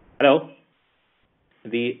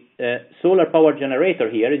solar power generator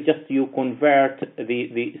here is just you convert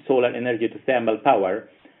the solar energy to thermal power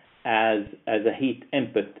as a heat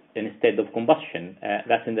input instead of combustion.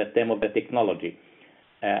 That's in the term of the technology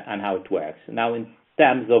and how it works. Now, in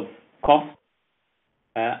terms of cost,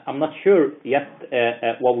 I'm not sure yet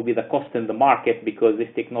what will be the cost in the market because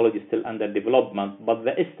this technology is still under development, but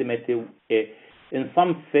the estimate is in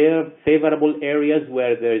some favorable areas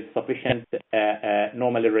where there is sufficient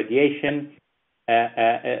normal irradiation,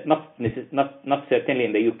 not certainly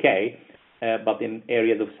in the UK, but in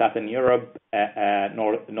areas of Southern Europe,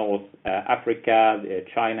 North Africa,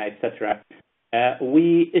 China, etc.,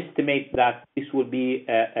 we estimate that this will be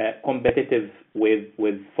competitive with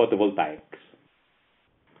photovoltaics.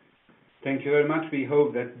 Thank you very much. We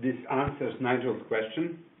hope that this answers Nigel's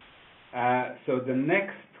question. So the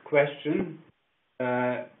next question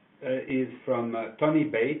is from Tony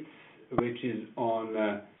Bates, which is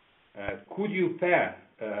on could you pair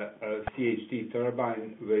a CHT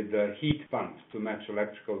turbine with heat pumps to match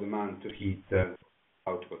electrical demand to heat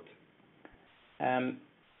output?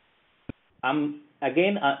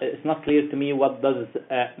 Again, it's not clear to me what does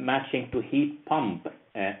matching to heat pump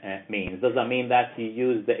means. Does that mean that you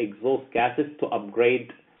use the exhaust gases to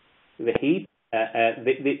upgrade the heat?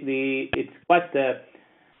 It's quite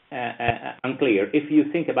unclear. If you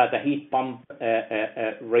think about a heat pump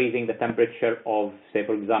raising the temperature of, say,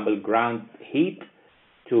 for example, ground heat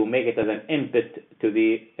to make it as an input to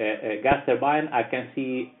the gas turbine, I can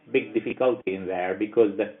see big difficulty in there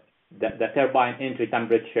because the turbine entry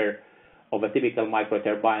temperature of a typical micro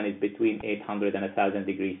turbine is between 800 and 1000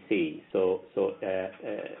 degrees C. So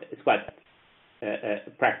it's quite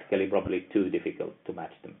practically probably too difficult to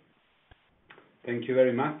match them. Thank you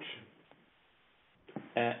very much.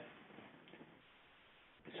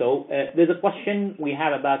 So there's a question we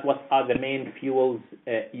have about what are the main fuels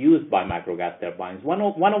used by micro gas turbines. One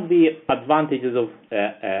of the advantages of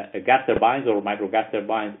gas turbines or micro gas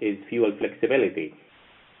turbines is fuel flexibility.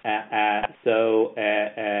 So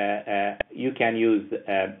you can use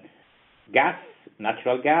gas,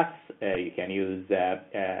 natural gas, you can use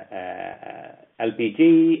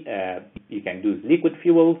LPG, you can use liquid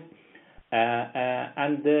fuels,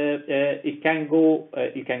 and it can go.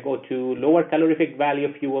 You can go to lower calorific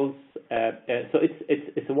value fuels. So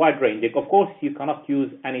it's a wide range. Of course, you cannot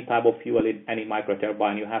use any type of fuel in any micro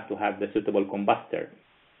turbine. You have to have the suitable combustor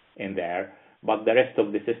in there. But the rest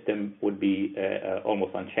of the system would be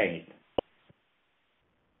almost unchanged.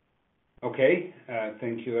 Okay,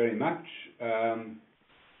 thank you very much.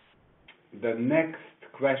 The next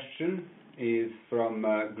question is from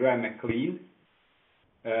Graham McLean.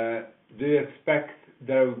 Do you expect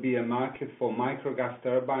there will be a market for micro gas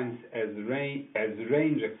turbines as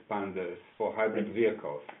range expanders for hybrid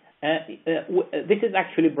vehicles? This is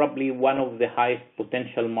actually probably one of the highest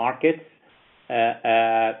potential markets.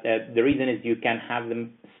 The reason is you can have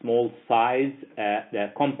them small size,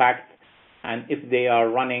 they're compact, and if they are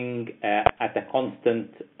running at a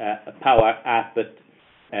constant power output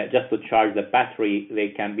just to charge the battery, they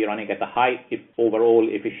can be running at a high overall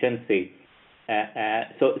efficiency.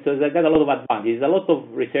 So they've got a lot of advantages. A lot of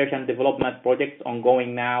research and development projects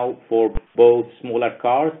ongoing now for both smaller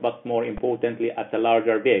cars, but more importantly at the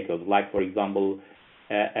larger vehicles, like for example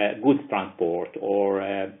goods transport or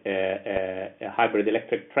hybrid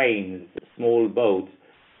electric trains, small boats.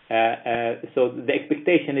 So the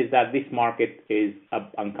expectation is that this market is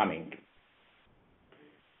up and coming.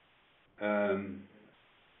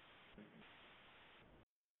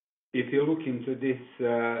 If you look into this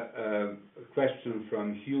question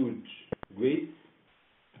from huge grids,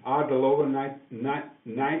 are the lower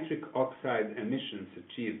nitric oxide emissions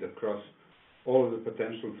achieved across all of the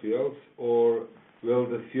potential fuels, or will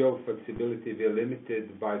the fuel flexibility be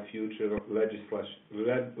limited by future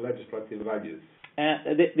legislative values?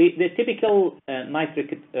 The typical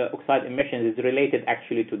nitric oxide emissions is related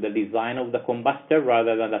actually to the design of the combustor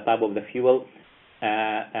rather than the type of the fuel.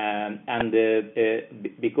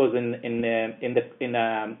 Because in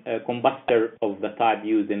a combustor of the type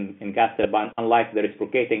used in gas turbine, unlike the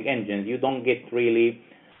reciprocating engines, you don't get really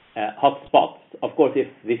hot spots. Of course, if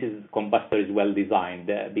this combustor is well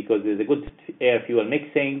designed, because there's a good air-fuel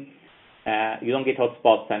mixing, you don't get hot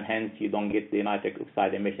spots, and hence you don't get the nitric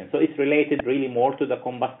oxide emission. So it's related really more to the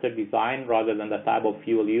combustor design rather than the type of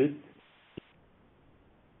fuel used.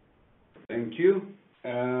 Thank you.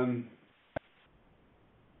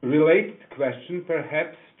 Related question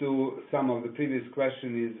perhaps to some of the previous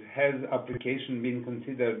question is, has application been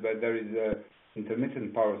considered that there is a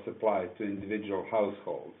intermittent power supply to individual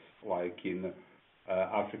households, like in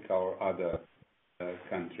Africa or other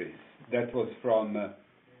countries? That was from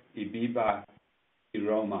Ibiba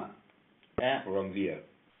Iroma from Vier.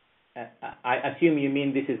 I assume you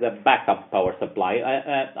mean this is a backup power supply.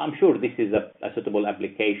 I'm sure this is a suitable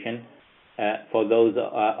application for those.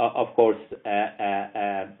 Of course,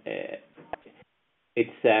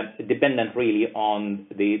 it's dependent really on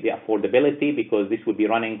the affordability, because this will be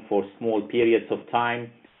running for small periods of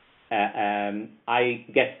time. I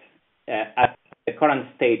guess at the current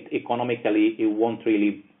state, economically, it won't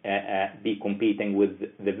really be competing with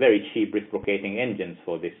the very cheap reciprocating engines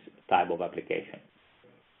for this type of application.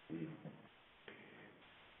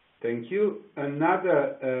 Thank you.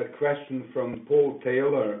 Another question from Paul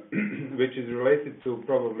Taylor, which is related to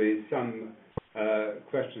probably some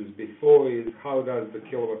questions before, is how does the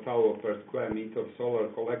kilowatt hour per square meter of solar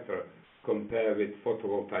collector compare with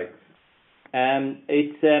photovoltaics?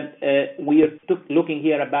 We are looking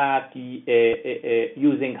here about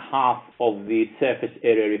using half of the surface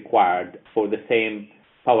area required for the same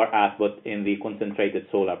power output in the concentrated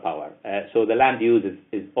solar power. So the land use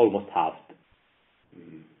is almost halved.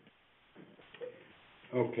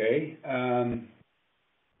 Okay.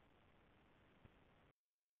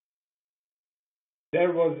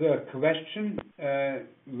 There was a question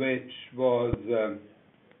which was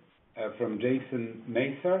from Jason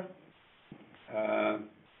Macer.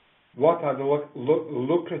 What are the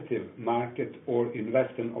lucrative market or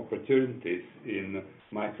investment opportunities in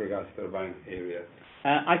microgas turbine areas?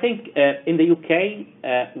 I think in the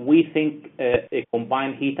UK, we think a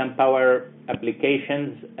combined heat and power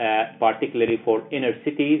applications, particularly for inner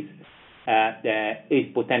cities, is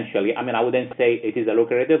potentially, I mean, I wouldn't say it is a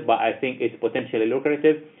lucrative, but I think it's potentially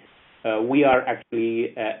lucrative. We are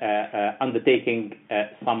actually undertaking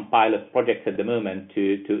some pilot projects at the moment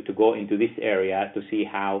to go into this area to see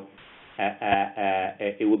how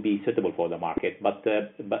it would be suitable for the market. But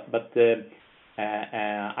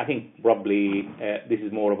I think probably this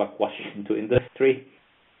is more of a question to industry.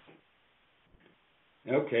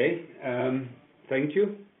 Okay, thank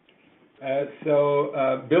you.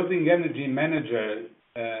 So building energy manager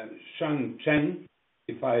Shang Chen,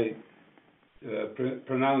 if I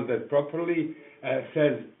pronounce that properly,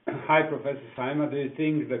 says, hi Professor Saima, do you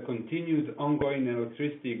think the continued ongoing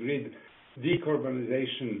electricity grid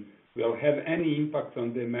decarbonization will have any impact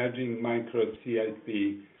on the emerging micro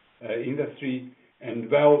CHP industry and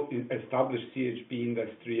well-established CHP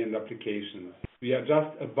industry and applications? We are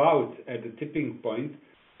just about at the tipping point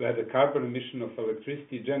where the carbon emission of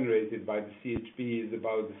electricity generated by the CHP is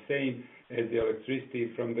about the same as the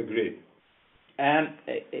electricity from the grid.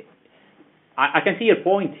 I can see your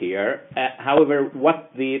point here. However,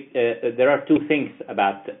 there are two things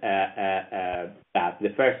about that. The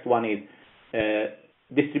first one is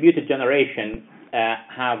distributed generation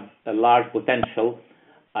have a large potential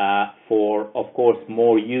for, of course,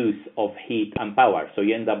 more use of heat and power. So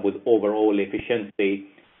you end up with overall efficiency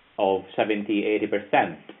of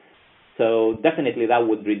 70-80%. So definitely that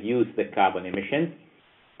would reduce the carbon emissions.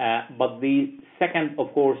 But the second,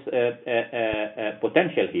 of course,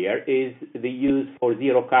 potential here is the use for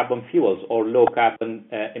zero carbon fuels or low carbon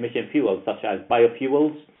emission fuels, such as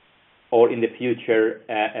biofuels, or in the future,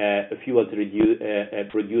 fuels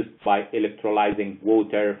produced by electrolyzing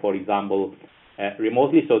water, for example,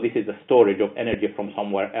 remotely. So this is the storage of energy from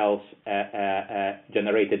somewhere else,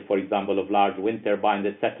 generated, for example, of large wind turbines,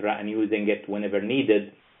 etc., and using it whenever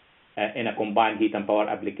needed in a combined heat and power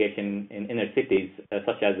application in inner cities,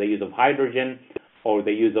 such as the use of hydrogen or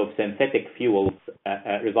the use of synthetic fuels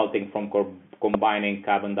resulting from combining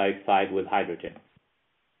carbon dioxide with hydrogen.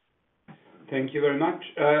 Thank you very much.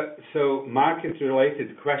 So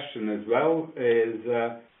market-related question as well is,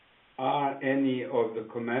 are any of the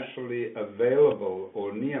commercially available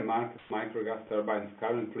or near-market microgas turbines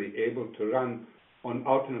currently able to run on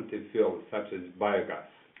alternative fuels such as biogas?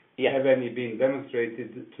 Yes. Have any been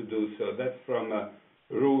demonstrated to do so? That's from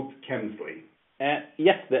Ruth Kemsley.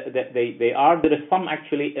 Yes, they are. There is some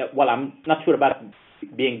actually, well, I'm not sure about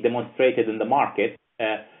being demonstrated in the market,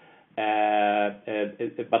 but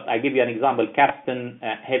I give you an example. Capstan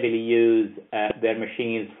heavily use their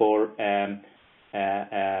machines for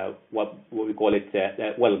what we call it,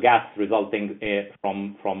 well, gas resulting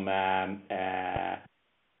from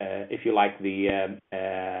if you like, the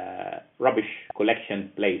rubbish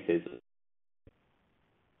collection places.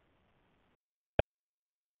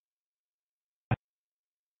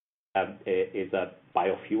 Is a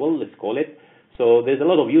biofuel, let's call it. So there's a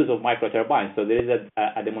lot of use of microturbines. So there is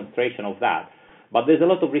a demonstration of that. But there's a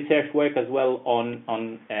lot of research work as well on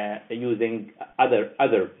using other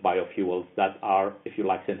biofuels that are, if you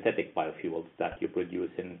like, synthetic biofuels that you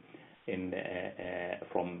produce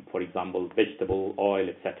from, for example, vegetable oil,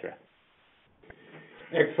 etc.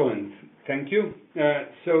 Excellent. Thank you.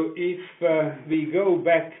 So if we go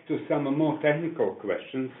back to some more technical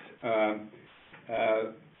questions,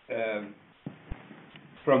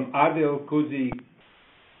 from Adil Kuzi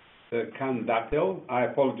Kandatel, I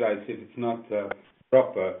apologize if it's not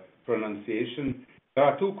proper pronunciation. There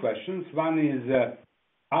are two questions. One is,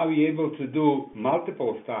 are we able to do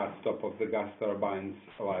multiple start-stop of the gas turbines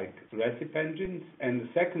like recipe engines? And the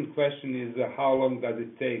second question is, how long does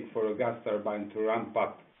it take for a gas turbine to ramp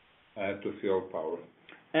up to fuel power?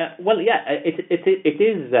 Well, yeah, it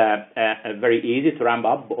is very easy to ramp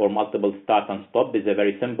up, or multiple start and stop is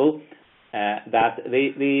very simple. That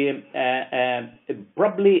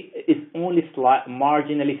probably is only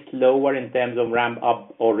marginally slower in terms of ramp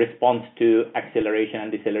up or response to acceleration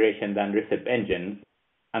and deceleration than recipe engines.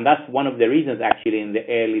 And that's one of the reasons actually in the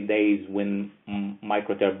early days when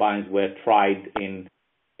microturbines were tried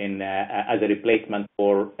as a replacement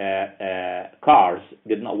for cars,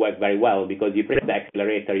 did not work very well, because you press the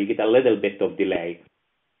accelerator, you get a little bit of delay.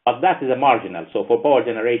 But that is a marginal. So for power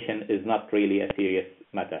generation is not really a serious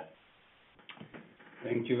matter.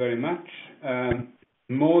 Thank you very much.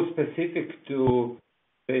 More specific to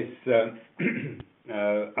this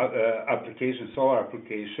application, solar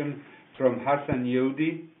application, from Hassan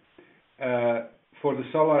Yildi, for the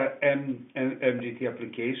solar MGT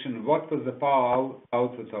application, what was the power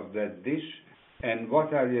output of that dish, and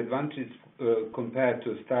what are the advantages compared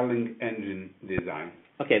to Stirling engine design?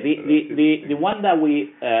 Okay, the one that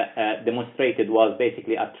we demonstrated was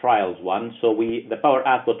basically a trials one. So the power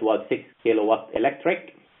output was 6 kilowatt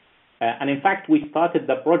electric. And in fact, we started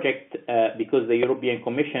the project because the European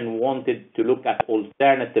Commission wanted to look at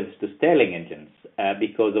alternatives to Stirling engines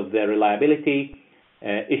because of their reliability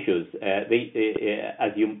issues.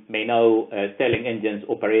 As you may know, Stirling engines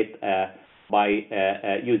operate by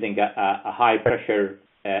using a high pressure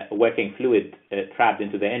working fluid trapped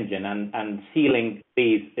into the engine, and sealing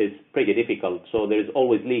these is pretty difficult. So there is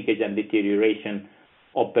always leakage and deterioration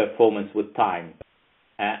of performance with time.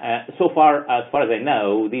 So far as I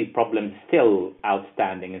know, these problems still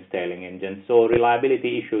outstanding in Stirling engines. So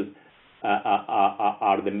reliability issues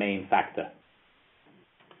are the main factor.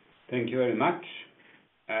 Thank you very much.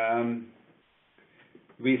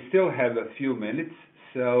 We still have a few minutes.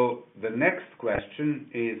 So the next question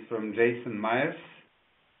is from Jason Myers.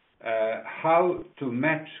 How to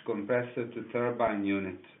match compressor to turbine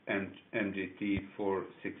unit and MGT for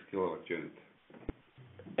 6 kilowatt unit?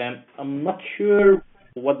 I'm not sure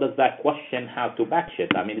what does that question, how to match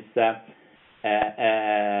it. I mean, it's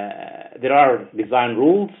there are design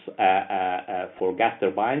rules for gas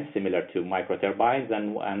turbines similar to microturbines,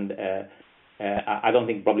 and I don't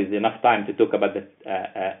think probably there's enough time to talk about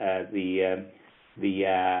the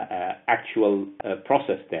actual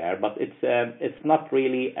process there, but it's not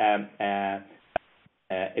really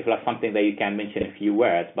if like something that you can mention in a few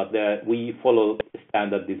words, but we follow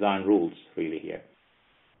standard design rules really here.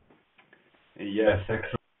 Yes,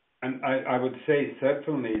 excellent. And I would say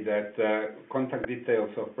certainly that contact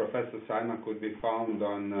details of Professor Simon could be found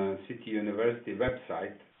on City University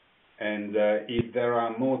website, and if there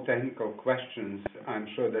are more technical questions, I'm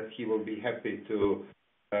sure that he will be happy to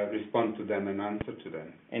respond to them and answer to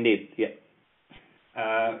them. Indeed, yeah.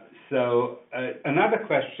 So another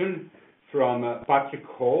question from Patrick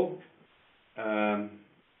Hall.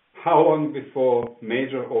 how long before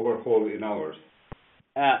major overhaul in hours?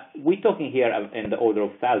 We're talking here in the order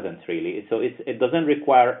of thousands, really. So it doesn't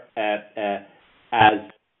require as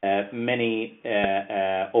many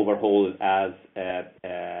overhauls as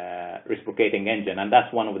reciprocating engine, and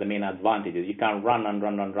that's one of the main advantages. You can run and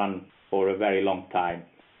run and run for a very long time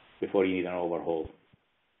before you need an overhaul.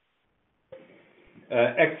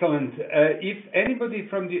 Excellent. If anybody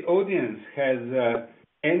from the audience has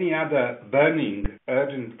any other burning,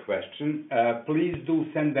 urgent question, please do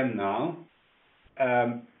send them now.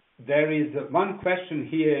 There is one question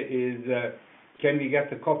here is, can we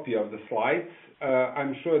get a copy of the slides?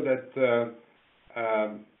 I'm sure that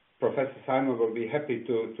Professor Simon will be happy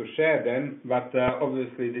to share them, but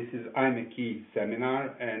obviously this is IMechE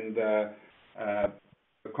seminar, and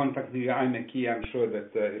contacting IMechE, I'm sure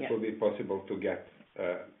that it will be possible to get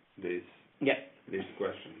this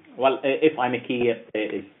question. Well, if IMechE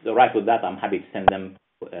is all right with that, I'm happy to send them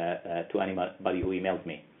to anybody who emails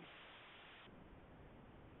me.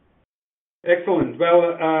 Excellent.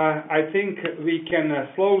 Well, I think we can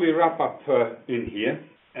slowly wrap up in here.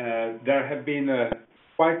 There have been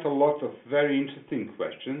quite a lot of very interesting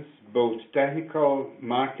questions, both technical,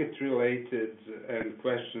 market-related, and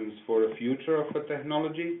questions for the future of the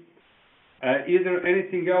technology. Is there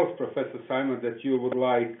anything else, Professor Simon, that you would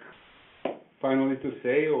like finally to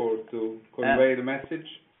say or to convey the message?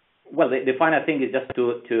 Well, the final thing is just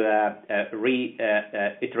to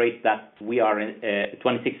reiterate that we are in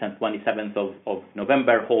 26th and 27th of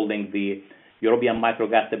November holding the European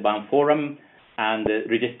Microgas Turbine Forum, and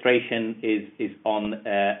registration is on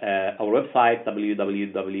our website,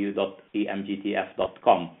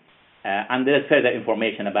 www.emgtf.com. And there's further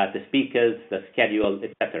information about the speakers, the schedule,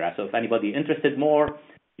 etc. So if anybody is interested more,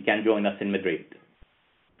 you can join us in Madrid.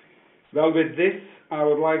 Well, with this, I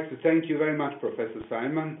would like to thank you very much, Professor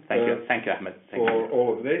Simon. Thank you, Ahmed. Thank for you.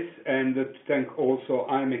 all of this, and to thank also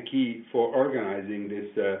IMechE for organizing this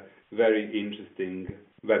very interesting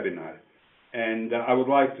webinar. And I would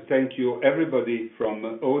like to thank you, everybody from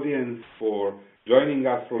the audience, for joining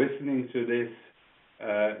us, listening to this,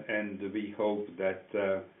 and we hope that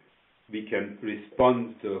we can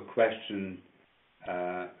respond to questions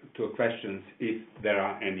if there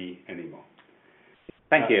are any more.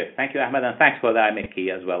 Thank you, Ahmed, and thanks for the IMechE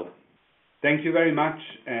as well. Thank you very much,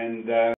 and